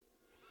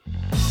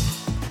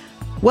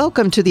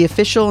Welcome to the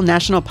official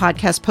National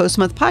Podcast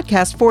Post-Month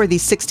podcast for the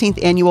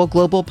 16th Annual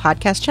Global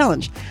Podcast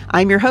Challenge.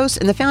 I'm your host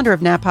and the founder of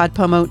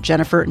NaPodPoMo,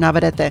 Jennifer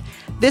Navarrete.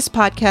 This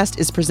podcast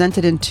is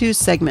presented in two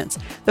segments.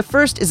 The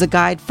first is a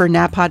guide for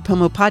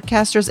NaPodPoMo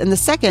podcasters, and the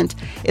second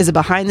is a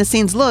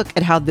behind-the-scenes look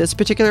at how this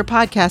particular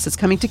podcast is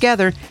coming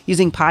together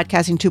using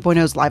Podcasting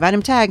 2.0's live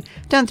item tag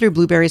done through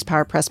Blueberry's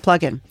PowerPress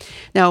plugin.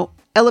 Now,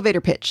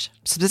 elevator pitch,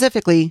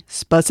 specifically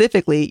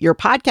your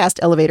podcast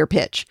elevator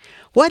pitch.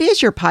 What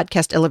is your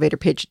podcast elevator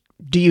pitch?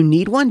 Do you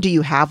need one? Do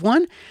you have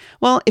one?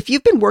 Well, if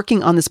you've been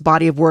working on this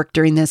body of work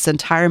during this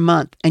entire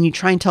month and you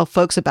try and tell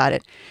folks about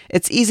it,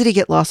 it's easy to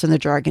get lost in the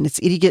jargon. It's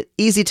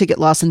easy to get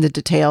lost in the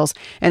details.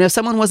 And if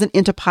someone wasn't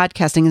into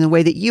podcasting in the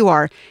way that you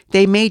are,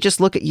 they may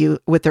just look at you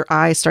with their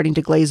eyes starting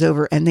to glaze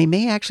over, and they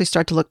may actually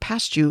start to look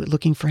past you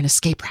looking for an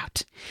escape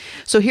route.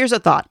 So here's a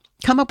thought.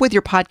 Come up with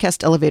your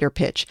podcast elevator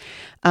pitch,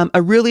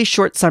 a really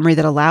short summary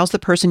that allows the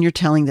person you're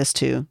telling this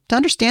to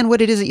understand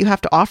what it is that you have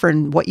to offer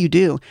and what you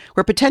do,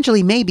 where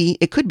potentially maybe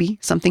it could be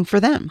something for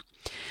them.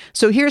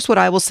 So here's what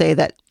I will say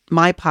that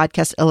my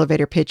podcast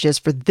elevator pitch is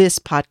for this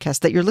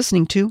podcast that you're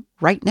listening to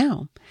right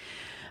now.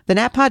 The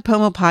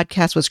NaPodPoMo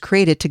podcast was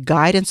created to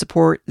guide and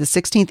support the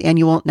 16th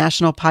Annual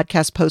National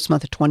Podcast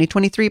Post-Month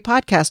 2023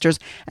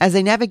 podcasters as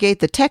they navigate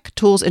the tech,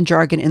 tools, and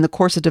jargon in the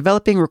course of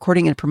developing,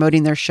 recording, and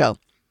promoting their show.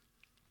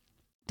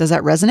 Does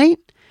that resonate?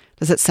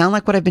 Does it sound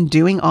like what I've been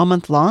doing all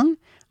month long?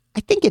 I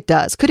think it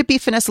does. Could it be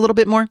finessed a little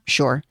bit more?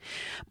 Sure.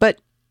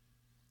 But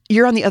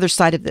you're on the other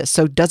side of this.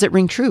 So does it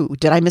ring true?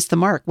 Did I miss the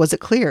mark? Was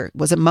it clear?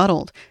 Was it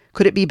muddled?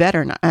 Could it be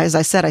better? And as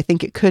I said, I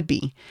think it could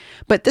be.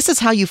 But this is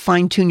how you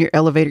fine tune your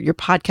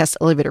podcast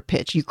elevator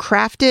pitch. You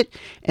craft it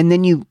and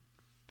then you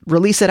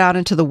release it out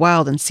into the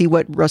wild and see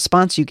what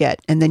response you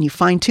get. And then you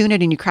fine tune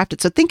it and you craft it.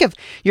 So think of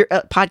your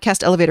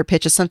podcast elevator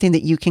pitch as something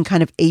that you can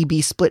kind of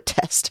A/B split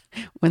test.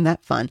 Wouldn't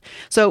that fun?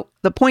 So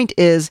the point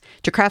is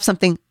to craft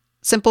something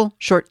simple,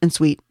 short, and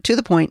sweet, to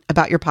the point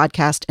about your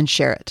podcast and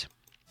share it.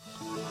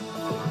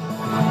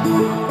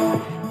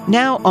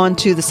 Now on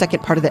to the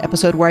second part of the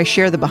episode where I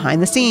share the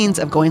behind the scenes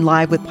of going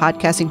live with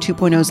Podcasting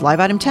 2.0's live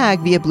item tag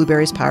via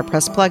Blueberry's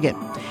PowerPress plugin.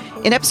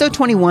 In episode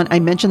 21, I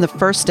mentioned the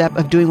first step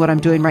of doing what I'm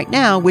doing right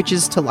now, which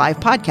is to live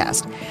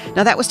podcast.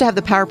 Now that was to have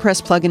the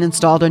PowerPress plugin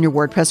installed on your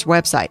WordPress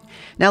website.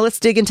 Now let's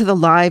dig into the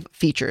live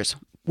features.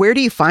 Where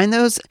do you find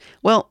those?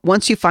 Well,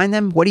 once you find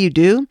them, what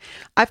do?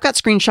 I've got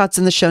screenshots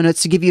in the show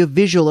notes to give you a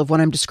visual of what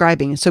I'm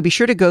describing. So be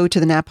sure to go to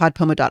the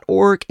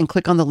napodpomo.org and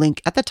click on the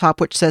link at the top,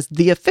 which says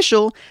the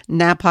official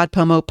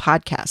NaPodPoMo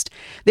podcast.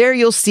 There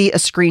you'll see a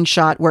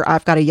screenshot where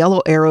I've got a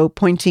yellow arrow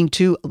pointing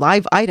to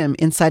live item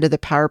inside of the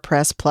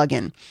PowerPress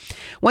plugin.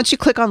 Once you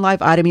click on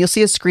live item, you'll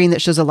see a screen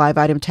that shows a live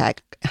item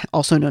tag,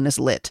 also known as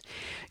lit.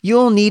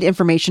 You'll need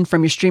information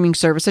from your streaming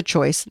service of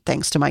choice.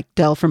 Thanks to Mike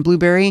Dell from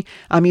Blueberry,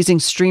 I'm using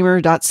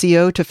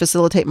streamer.co to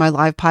facilitate my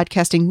live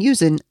podcasting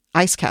using an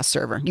IceCast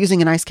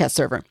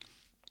server.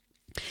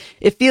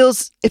 If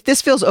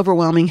this feels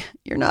overwhelming,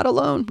 you're not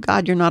alone.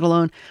 God, you're not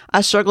alone.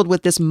 I struggled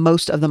with this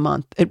most of the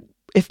month.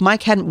 If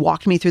Mike hadn't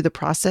walked me through the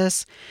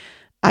process,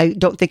 I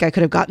don't think I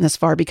could have gotten this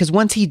far, because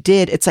once he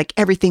did, it's like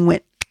everything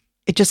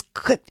it just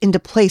clicked into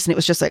place, and it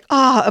was just like,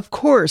 of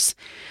course,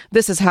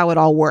 this is how it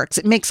all works.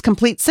 It makes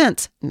complete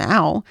sense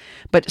now,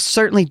 but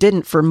certainly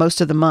didn't for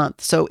most of the month.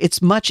 So it's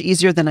much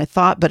easier than I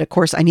thought, but of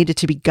course I needed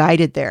to be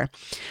guided there.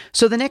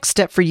 So the next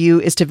step for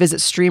you is to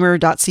visit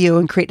streamer.co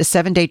and create a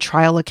 7-day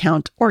trial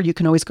account, or you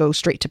can always go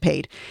straight to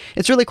paid.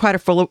 It's really quite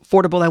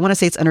affordable. I want to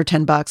say it's under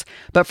 $10,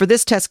 but for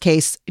this test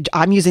case,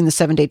 I'm using the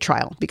 7-day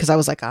trial because I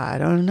was like, I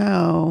don't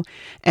know.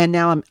 And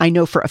now I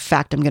know for a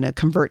fact I'm going to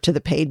convert to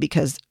the paid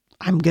because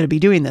I'm going to be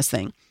doing this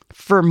thing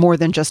for more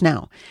than just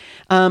now.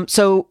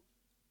 So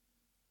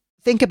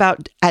think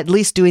about at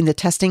least doing the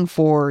testing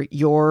for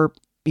your,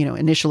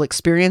 initial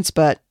experience,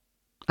 but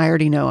I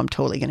already know I'm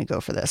totally going to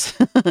go for this.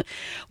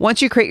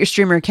 Once you create your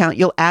streamer account,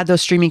 you'll add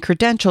those streaming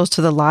credentials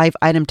to the live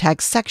item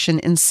tag section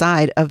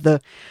inside of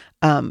the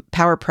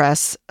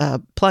PowerPress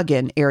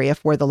plugin area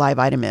where the live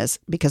item is,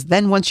 because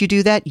then once you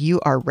do that,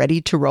 you are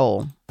ready to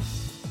roll.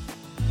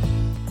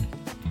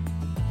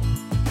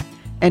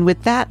 And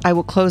with that, I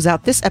will close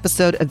out this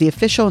episode of the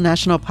official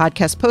National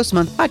Podcast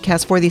Post-Month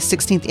podcast for the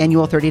 16th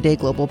Annual 30-Day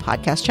Global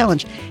Podcast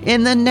Challenge.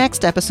 In the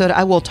next episode,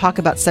 I will talk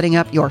about setting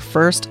up your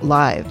first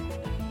live.